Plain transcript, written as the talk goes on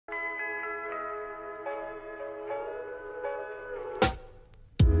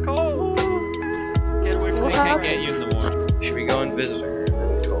get you in the water. Should we go and visit her and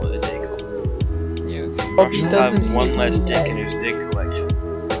then call it a day, Coll? Yeah, okay. Josh should have one less dick in his dick collection.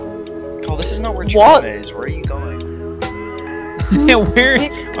 Coll, this is not where China is. Where are you going? Yeah, where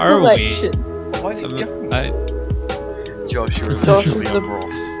are we? What have you done? Josh, you're Josh literally is a a-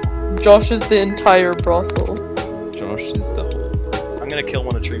 broth. Josh is the entire brothel. Josh is the whole. I'm gonna kill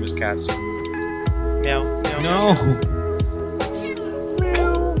one of Trima's cats. Meow, meow, No!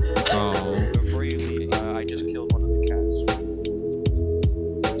 meow. Oh. Before you leave, I just killed one of the cats.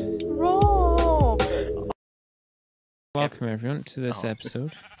 Rob! Welcome everyone to this Oh.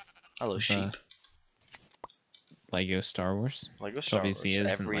 episode Hello, of sheep. Lego Star Wars. Lego Which Star obviously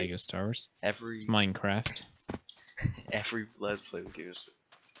Wars. isn't Lego Star Wars. Every It's Minecraft. Let's Play we do is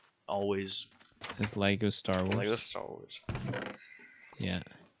always It's Lego Star Wars. Lego Star Wars. Yeah.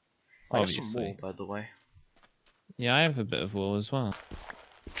 I have some Obviously. wool, by the way. Yeah, I have a bit of wool as well.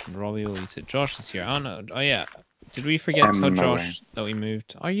 And Robbie will eat it. Josh is here. Oh no. Oh yeah. Did we forget I'm to tell on my Josh that we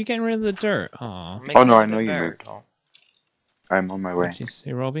moved? Are you getting rid of the dirt? Aw. I'm Oh making no, it I know you better, moved. Coll. I'm on my way. What'd you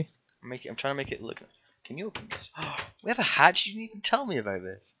say, Robbie? I'm trying to make it look. Can you open this? We have a hatch. You didn't even tell me about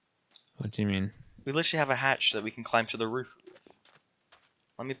this. What do you mean? We literally have a hatch that we can climb to the roof.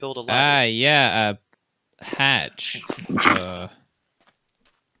 Let me build a ladder. Ah, yeah, a hatch. Let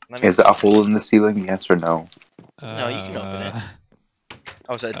me- Is it a hole in the ceiling? Yes or no? No, you can open it.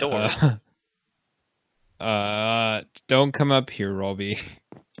 Oh, is that a door? Don't come up here, Robbie.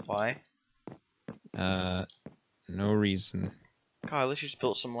 Why? No reason. God, let's just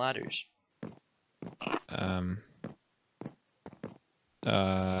build some ladders.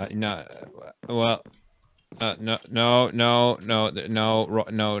 No, well,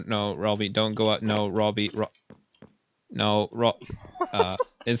 no, Robbie, don't go up. No, Robbie,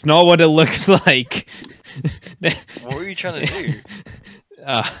 it's not what it looks like. What were you trying to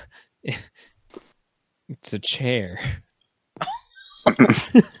do? It's a chair.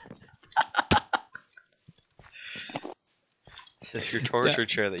 This is your torture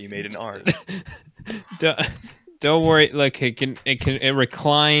chair that you made in art. Don't worry. Look, it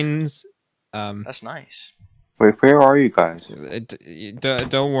reclines. That's nice. Wait, where are you guys?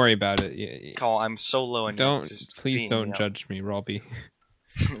 Don't worry about it. Coll, I'm so low on you. Just Please beam don't me up. judge me, Robbie.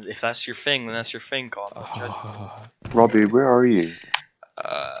 If that's your thing, then that's your thing, Coll. Don't judge me. Robbie, where are you?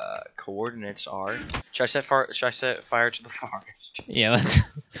 Coordinates are. Should I set fire to the forest? Yeah, let's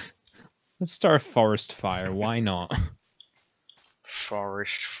start a forest fire. Why not?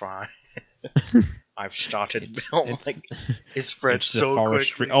 Forest fire. I've started. Oh my! It spreads It's the so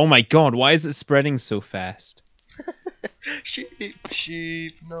forestry. quickly. Oh my God! Why is it spreading so fast? Sheep,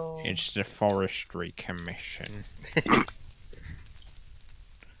 no. It's the forestry commission.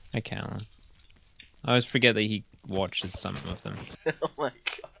 I can't. I always forget that he watches some of them. Oh my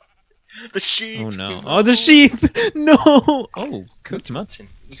god. The sheep. Oh no! Oh, the sheep! No! Oh, cooked mutton.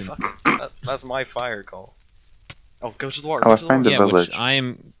 You fucking, that's my fire, Coll. Oh, go to the water. Oh, Go I to the found water. the Yeah, village. which I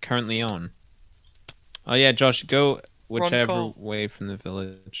am currently on. Oh yeah, Josh, go whichever Coll. way from the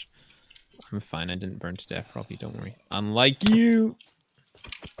village. I'm fine. I didn't burn to death, Robbie. Don't worry. Unlike you.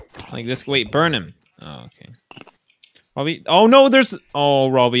 Like this. Wait, burn him. Oh, okay. Robbie. Oh no, there's. Oh,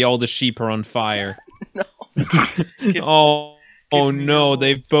 Robbie, all the sheep are on fire. No. Oh. Oh me no, your-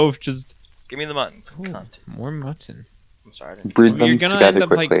 they've both just. Give me the mutton. Ooh, Cunt. more mutton. I'm sorry. I didn't... Breed You're them gonna together end up,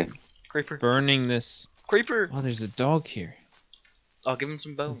 like, quickly. Creeper. Burning this. Creeper. Oh, there's a dog here. I'll give him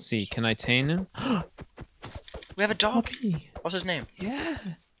some bones. Let's see. Can I tame him? We have a dog. Puppy. What's his name? Yeah.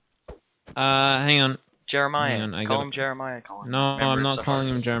 Hang on. Jeremiah. Hang on, I Call gotta- him Jeremiah. Call him. No, I'm not calling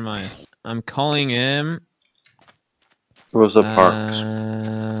him Jeremiah. I'm calling him. Rosa Parks.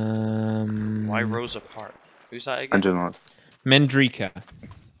 Why Rosa Parks? Who's that I again? don't know. Mendrika.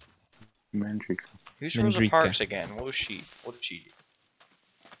 Mandrika. Who's Rosa Mendrika. Parks again? What was she? What did she do?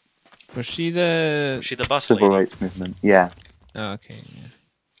 Was she the? Was she the bus Civil lady? rights movement. Yeah. Oh, okay. Yeah.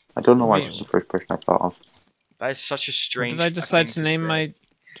 I don't know why Wait, she's the first person I thought of. That is such a What strange. did I decide to thing name say. my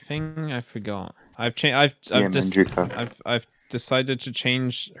thing? I forgot. I've changed. Yeah, I've Mendrika. I've decided to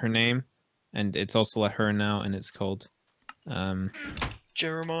change her name, and it's also a her now, and it's called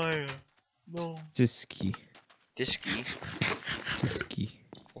Jeremiah. No. Disky. Disky. Disky.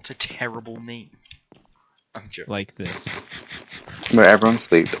 What a terrible name. I'm joking. Like this. Where everyone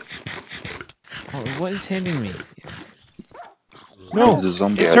sleep. Oh, what is hitting me? There's a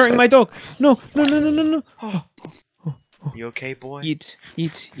zombie It's hurting outside. my dog. No, no, no, no, no, no. Oh. You okay, boy? Eat,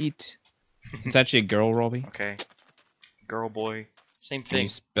 eat, eat. It's actually a girl, Robbie. Okay. Girl, boy. Same Can you thing.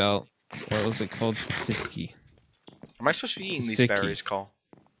 spell? What was it called? Disky. Am I supposed to be eating these Tisiki. berries, Coll?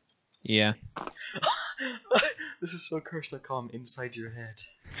 Yeah. This is so cursed. I call them inside your head.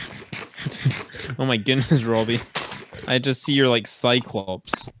 Oh my goodness, Robbie. I just see you're like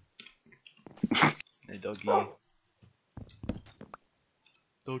Cyclops. Hey, doggy.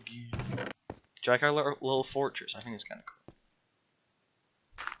 Doggy. Do you like our little fortress? I think it's kind of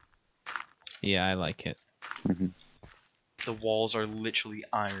cool. Yeah, I like it. Hmm. The walls are literally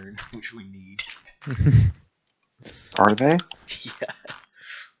iron, which we need. Are they? Yeah.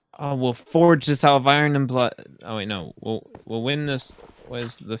 Oh, we'll forge this out of iron and blood. Oh wait, no. We'll win this.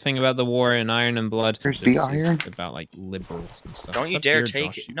 Was the thing about the war in Iron and Blood? Where's This the is iron? about like liberals and stuff. Don't It's you up dare here, take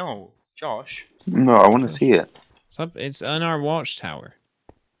Josh. it. No, Josh. No, I want to Josh. see it. It's on our watchtower.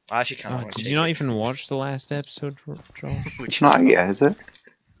 I actually kind of Oh, want to did take you not it. even watch the last episode, Josh? Which It's is not yet, is it?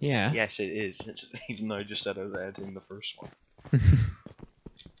 Yeah. Yes, it is. Even though I just said I was editing the first one.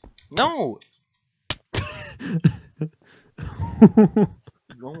 No!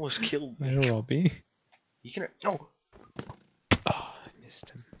 You almost killed me. Hi, Robbie. You can. No! Oh, I missed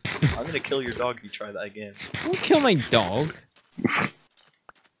him. I'm gonna kill your dog if you try that again. Don't kill my dog.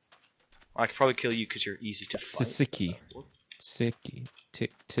 I could probably kill you because you're easy to fight. Sisiki. Siki.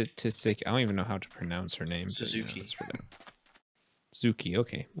 Tisiki. I don't even know how to pronounce her name. but, you know, Suzuki. that's whatever. Zuki.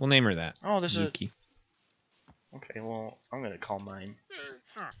 Okay, we'll name her that. Oh, there's Zuki. Okay, well, I'm gonna call mine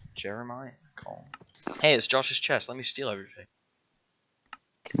Jeremiah. Call. Hey, it's Josh's chest. Let me steal everything.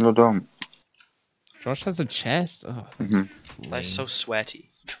 No, don't. Josh has a chest. Oh, Hmm. That's so sweaty.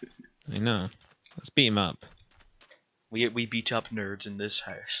 I know. Let's beat him up. We beat up nerds in this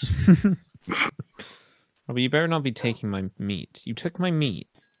house. Oh, but you better not be taking my meat. You took my meat.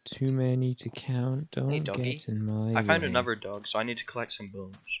 Too many to count. Don't doggy. get in my I found way. another dog, so I need to collect some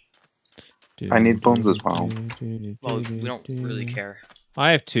bones. I need bones as well. Well, we don't really care.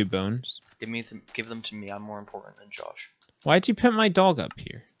 I have 2 bones. Give them to me. I'm more important than Josh. Why'd you put my dog up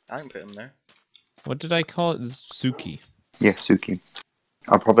here? I didn't put him there. What did I call it? Zuki. Yeah, Suki.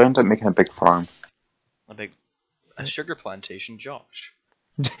 I'll probably end up making a big farm. A sugar plantation, Josh.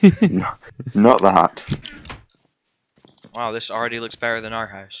 No, not that. Wow, this already looks better than our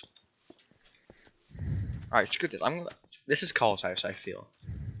house. Alright, screw this. This is Coll's house, I feel.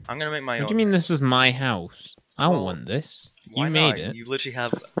 I'm gonna make my own. What do you mean this is my house? I don't Well, want this. Why You made not? it. You literally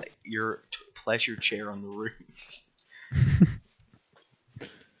have your pleasure chair on the roof.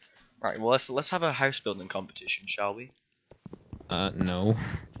 Alright, well let's have a house building competition, shall we? No.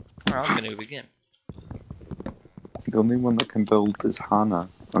 Alright, I'm gonna begin. The only one that can build is Hannah,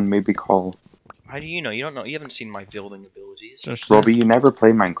 and maybe Coll. How do you know? You don't know. You haven't seen my building abilities. Josh, Robbie, you never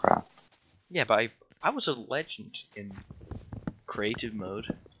play Minecraft. Yeah, but I was a legend in creative mode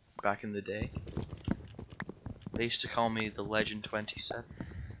back in the day. They used to call me the Legend 27.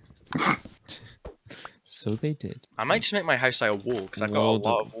 So they did. I might just make my house out of wool because I've got a World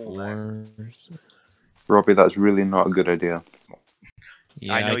lot of wool now. Wars. Robbie, that's really not a good idea.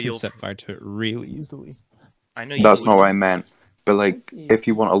 Yeah, I know I can you'll- set fire to it really easily. I know you. That's not would- what I meant. But like, if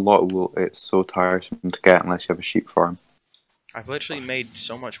you want a lot of wool, it's so tiresome to get unless you have a sheep farm. I've literally made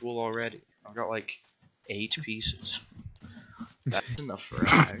so much wool already. I've got like 8 pieces. That's enough for a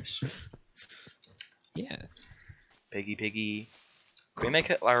house. Yeah. Piggy. We make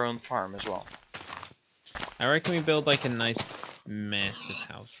it our own farm as well. I reckon we build like a nice, massive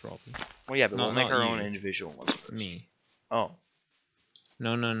house, Robbie. Well, yeah, but No, we'll make not our own you. individual ones first. Me. Oh,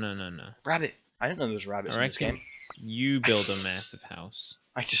 No. rabbit! I didn't know there was rabbits I in this game. reckon you build a massive house.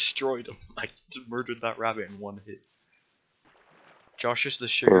 I destroyed him. I just murdered that rabbit in one hit. Josh is the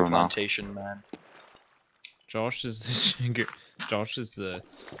sugar Fair enough. plantation man. Josh is the sugar. Josh is the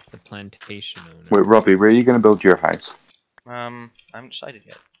plantation owner. Wait, Robbie, where are you going to build your house? I haven't decided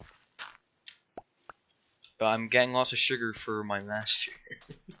yet. But I'm getting lots of sugar for my master.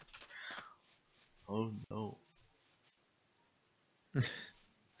 Oh no.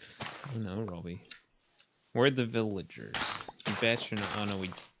 Oh no, Robbie. We're the villagers. You bet you're not. Oh no, We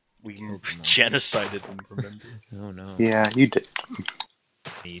Killed them all. genocided them, remember? oh no. Yeah, you did.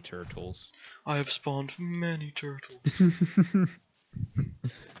 Hey, turtles. I have spawned many turtles.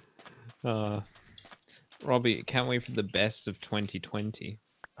 Robbie, can't wait for the best of 2020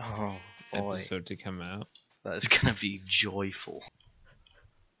 Oh boy, episode to come out. that is gonna be joyful.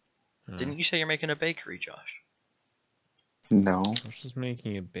 Uh, Didn't you say you're making a bakery, Josh? No. Josh is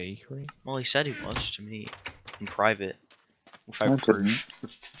making a bakery. Well, he said he was to me in private. I Without didn't. proof.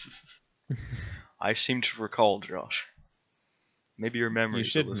 I seem to recall, Josh. Maybe your memory You is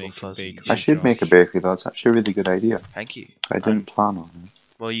should a little make a fuzzy. bakery. I should make a bakery, though. It's actually a really good idea. Thank you. I didn't plan on it.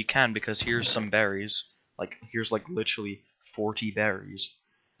 Well, you can because here's some berries. Here's literally 40 berries,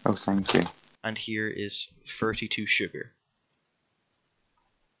 Oh, thank you. and here is 32 sugar.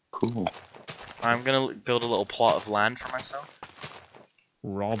 Cool. I'm gonna build a little plot of land for myself.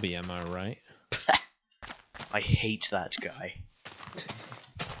 Robbie, am I right? I hate that guy.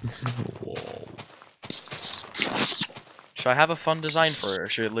 Whoa. Should I have a fun design for it, or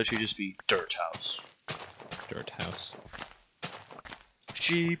should it literally just be dirt house? Dirt house.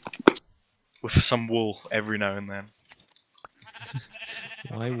 Sheep. With some wool every now and then.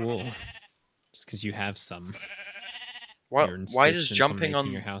 Why wool? Just because you have some. Why You're does insistent jumping making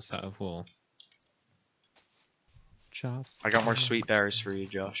on... your house out of wool? Chop. I got more sweet berries for you,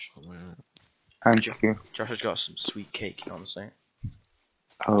 Josh. Wow. Thank you. Josh has got some sweet cake, you know what I'm saying?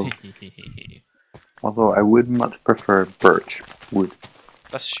 Oh, although I would much prefer birch wood.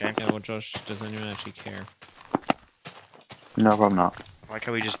 That's a shame. Yeah, well, Josh, does anyone actually care? No, I'm not. I like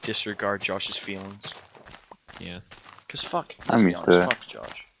how we just disregard Josh's feelings. Yeah. Cause fuck, I'm let's be used honest, to it. fuck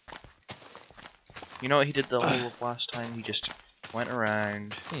Josh. You know what he did the whole of last time? He just went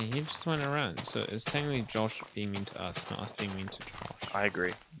around. Yeah, he just went around. So it's technically Josh being mean to us, not us being mean to Josh. I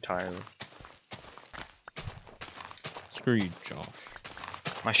agree, entirely. Screw you, Josh.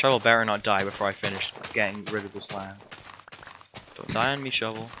 My shovel better not die before I finish getting rid of this land. Don't die on me,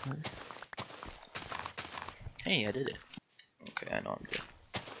 shovel. Hey, I did it. Okay, I know I'm good.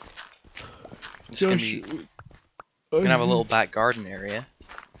 This is gonna be... We're gonna have a little back garden area.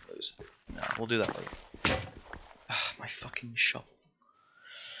 No, we'll do that later. My fucking shovel.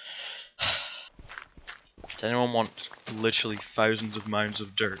 Does anyone want literally thousands of mounds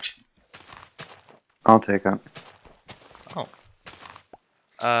of dirt? I'll take it. Oh.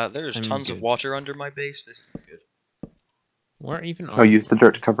 There's I'm tons of good. water under my base. This is good. Where even are Oh, use the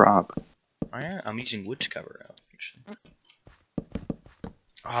dirt to cover it up. I'm using wood to cover it up, actually.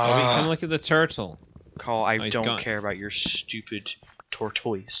 Bobby, come look at the turtle. Coll, I Oh, he's don't gone. care about your stupid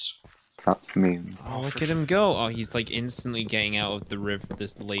tortoise. That's mean. Oh, look for at him go. Oh, he's like instantly getting out of the river,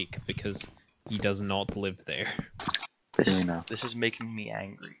 this lake, because he does not live there. Fair enough. This is making me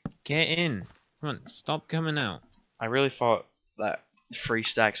angry. Get in. Come on, stop coming out. I really thought that 3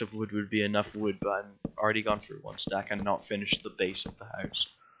 stacks of wood would be enough wood, but I've already gone through 1 stack and not finished the base of the house.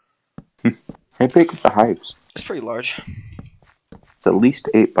 How big is the house? It's pretty large. It's at least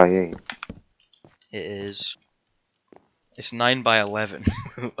 8 by 8. It is. It's 9 by 11.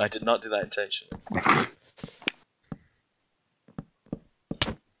 I did not do that intentionally.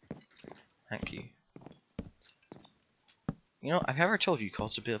 Thank you. You know, I've ever told you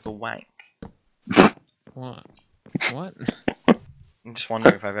Coll's a bit of a wank. What? What? I'm just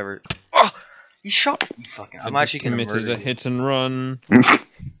wondering if I've ever. Oh! You shot me, fucking. I'm I actually just gonna committed murder a you. hit and run.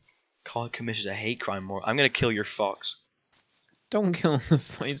 Coll committed a hate crime more. I'm gonna kill your fox. Don't kill the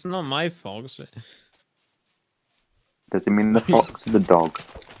fox. It's not my fox. Does it mean the fox or the dog?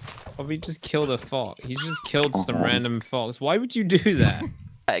 Bobby just killed a fox. He's just killed some Uh-huh. random fox. Why would you do that?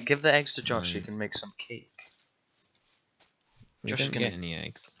 Give the eggs to Josh so he can make some cake. We Josh is don't gonna- get any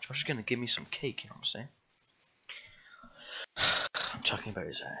eggs. Josh is gonna give me some cake, you know what I'm saying? I'm talking about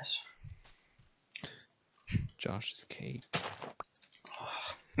his ass. Josh's cake.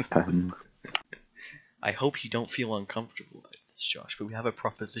 I hope you don't feel uncomfortable about this, Josh, but we have a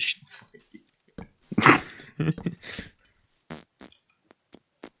proposition for you.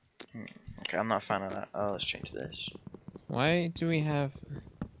 Okay, I'm not a fan of that. Oh, let's change this. Why do we have...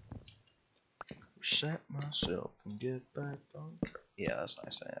 Reset myself and get back on track. Yeah, that's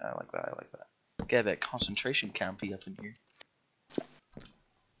nice. I like that. I like that. Get a bit concentration campy up in here.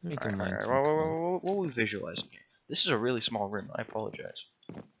 Let me go mine Alright, some coal. what are we visualizing here? This is a really small room. I apologize.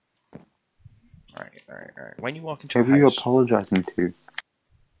 Alright. When you walk into Who a are you house, apologizing to?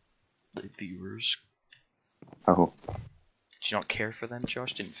 the viewers, Oh, do you not care for them,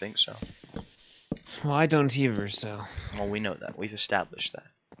 Josh? Didn't think so. Well, I don't either, so... Well, we know that. We've established that.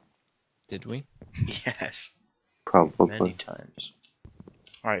 Did we? Yes. Many probably. times.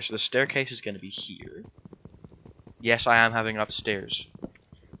 Alright, so the staircase is going to be here. Yes, I am having upstairs.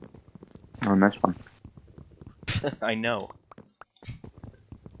 Oh, nice one. I know.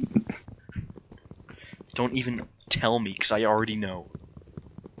 Don't even tell me, because I already know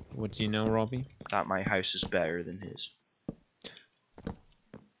What do you know, Robbie? that my house is better than his.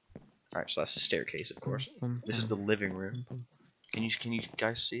 Alright, so that's the staircase, of course. This is the living room. Can you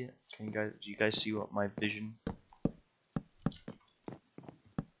guys see it? Do you guys see what my vision?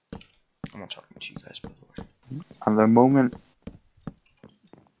 I'm not talking to you guys, by the way. At the moment,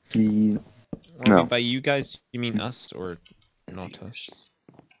 the... Robbie, No. by you guys, you mean us or not us?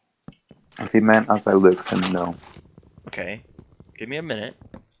 If he meant as I live, then no. Okay, give me a minute.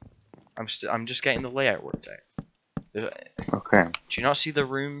 I'm just getting the layout worked out. Do Okay. you not see the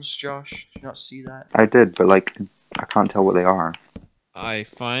rooms, Josh? Do you not see that? I did, but like, I can't tell what they are. I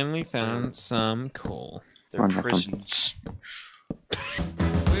finally found some coal. They're Wonderful. prisons.